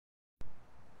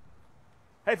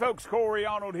Hey folks, Corey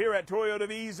Arnold here at Toyota of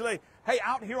Easley. Hey,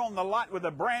 out here on the lot with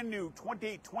a brand new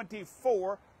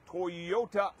 2024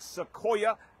 Toyota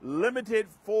Sequoia Limited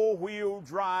 4-wheel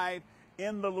drive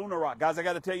in the Lunar Rock. Guys, I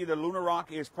got to tell you, the Lunar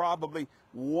Rock is probably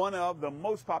one of the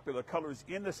most popular colors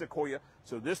in the Sequoia,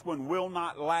 so this one will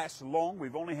not last long.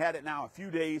 We've only had it now a few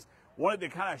days. Wanted to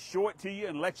kind of show it to you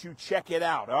and let you check it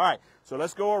out. All right, so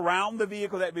let's go around the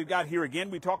vehicle that we've got here. Again,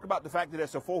 we talked about the fact that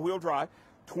it's a 4-wheel drive.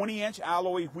 20-inch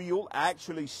alloy wheel,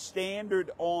 actually standard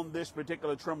on this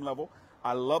particular trim level.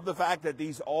 I love the fact that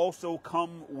these also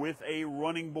come with a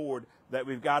running board that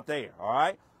we've got there, all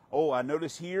right? Oh, I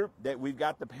notice here that we've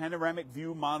got the panoramic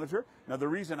view monitor. Now, the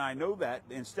reason I know that,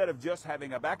 instead of just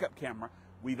having a backup camera,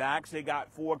 we've actually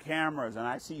got 4 cameras, and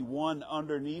I see one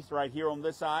underneath right here on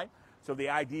this side. So the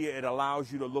idea, it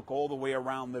allows you to look all the way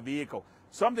around the vehicle.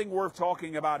 Something worth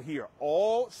talking about here,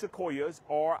 all Sequoias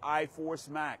are iForce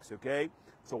Max, okay?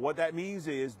 So what that means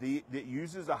is it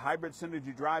uses a hybrid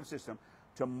synergy drive system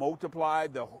to multiply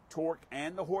the torque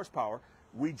and the horsepower.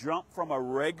 We jump from a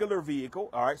regular vehicle,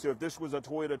 all right, so if this was a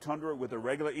Toyota Tundra with a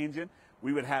regular engine,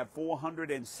 we would have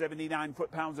 479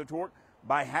 foot-pounds of torque.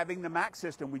 By having the Max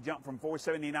system, we jump from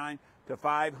 479 to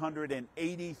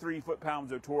 583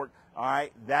 foot-pounds of torque, all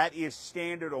right? That is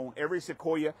standard on every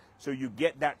Sequoia, so you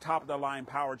get that top-of-the-line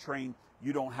powertrain.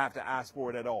 You don't have to ask for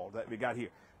it at all that we got here.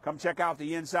 Come check out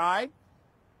the inside.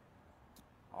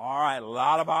 All right, a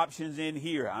lot of options in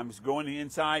here. I'm just going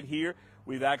inside here.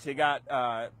 We've actually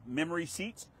got memory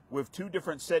seats with 2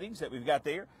 different settings that we've got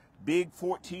there. Big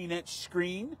 14-inch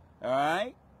screen, all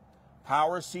right?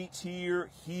 Power seats here,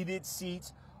 heated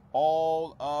seats.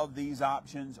 All of these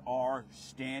options are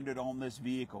standard on this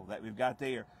vehicle that we've got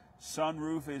there.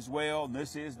 Sunroof as well, and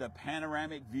this is the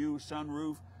panoramic view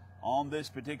sunroof on this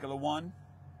particular one.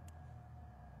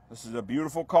 This is a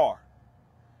beautiful car.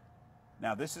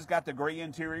 Now, this has got the gray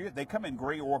interior. They come in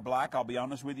gray or black, I'll be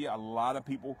honest with you. A lot of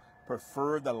people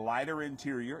prefer the lighter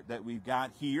interior that we've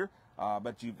got here.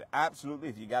 But you've absolutely,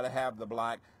 if you got to have the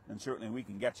black, then certainly we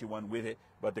can get you one with it.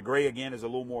 But the gray, again, is a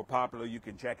little more popular. You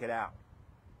can check it out.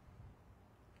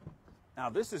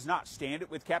 Now, this is not standard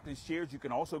with captain's chairs. You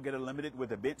can also get a limited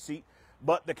with a bench seat.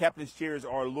 But the captain's chairs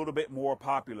are a little bit more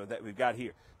popular that we've got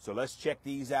here. So let's check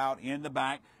these out in the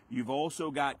back. You've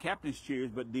also got captain's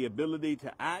chairs, but the ability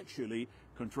to actually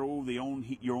control your own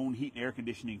heat and air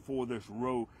conditioning for this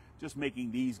row, just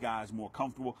making these guys more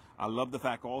comfortable. I love the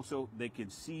fact also they can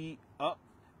see up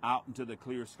out into the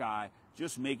clear sky,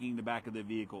 just making the back of the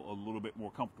vehicle a little bit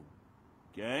more comfortable.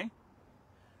 Okay?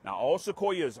 Now, all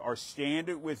Sequoias are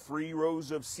standard with 3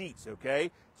 rows of seats,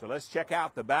 okay? So let's check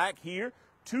out the back here.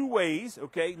 2 ways,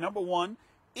 okay? Number one,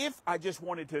 if I just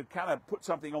wanted to kind of put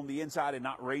something on the inside and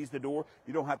not raise the door,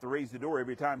 you don't have to raise the door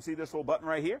every time. See this little button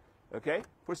right here? Okay,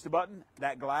 push the button,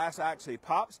 that glass actually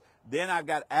pops. Then I've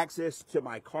got access to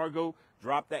my cargo,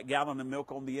 drop that gallon of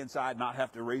milk on the inside, not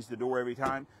have to raise the door every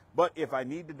time. But if I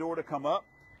need the door to come up,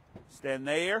 stand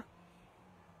there.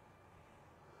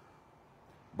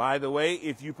 By the way,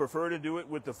 if you prefer to do it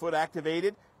with the foot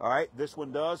activated, all right, this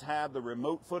one does have the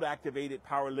remote foot activated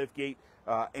power lift gate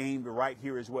aimed right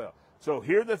here as well. So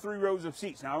here are the 3 rows of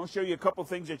seats. Now, I want to show you a couple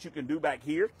things that you can do back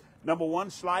here. Number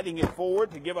one, sliding it forward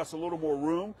to give us a little more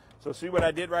room. So see what I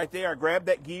did right there? I grabbed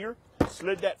that gear,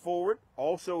 slid that forward.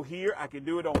 Also here, I can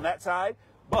do it on that side.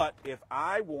 But if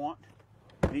I want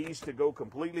these to go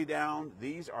completely down,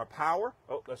 these are power.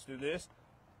 Oh, let's do this.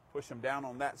 Push them down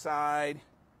on that side.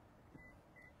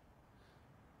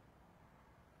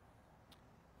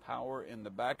 Power in the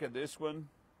back of this one.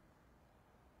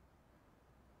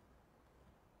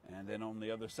 And then on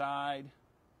the other side,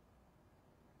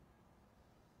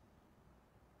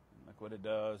 look what it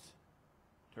does.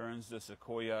 Turns the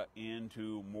Sequoia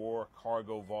into more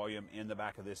cargo volume in the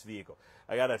back of this vehicle.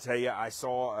 I got to tell you, I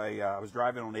was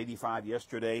driving on 85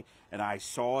 yesterday, and I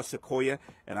saw a Sequoia,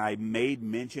 and I made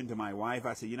mention to my wife.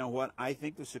 I said, you know what? I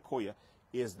think the Sequoia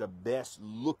is the best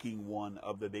looking one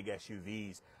of the big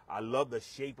SUVs. I love the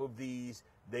shape of these.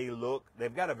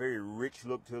 They've got a very rich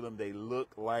look to them. They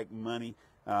look like money.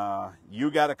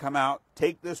 You got to come out,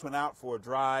 take this one out for a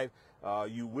drive.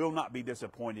 You will not be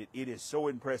disappointed. It is so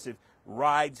impressive,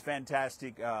 rides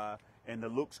fantastic, and the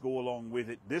looks go along with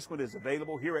it. This one is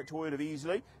available here at Toyota of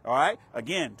Easley. All right,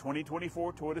 again,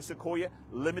 2024 Toyota Sequoia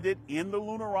Limited in the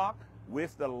Lunar Rock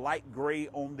with the light gray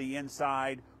on the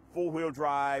inside, 4-wheel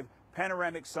drive,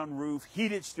 panoramic sunroof,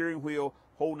 heated steering wheel,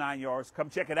 whole 9 yards. Come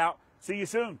check it out. See you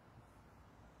soon.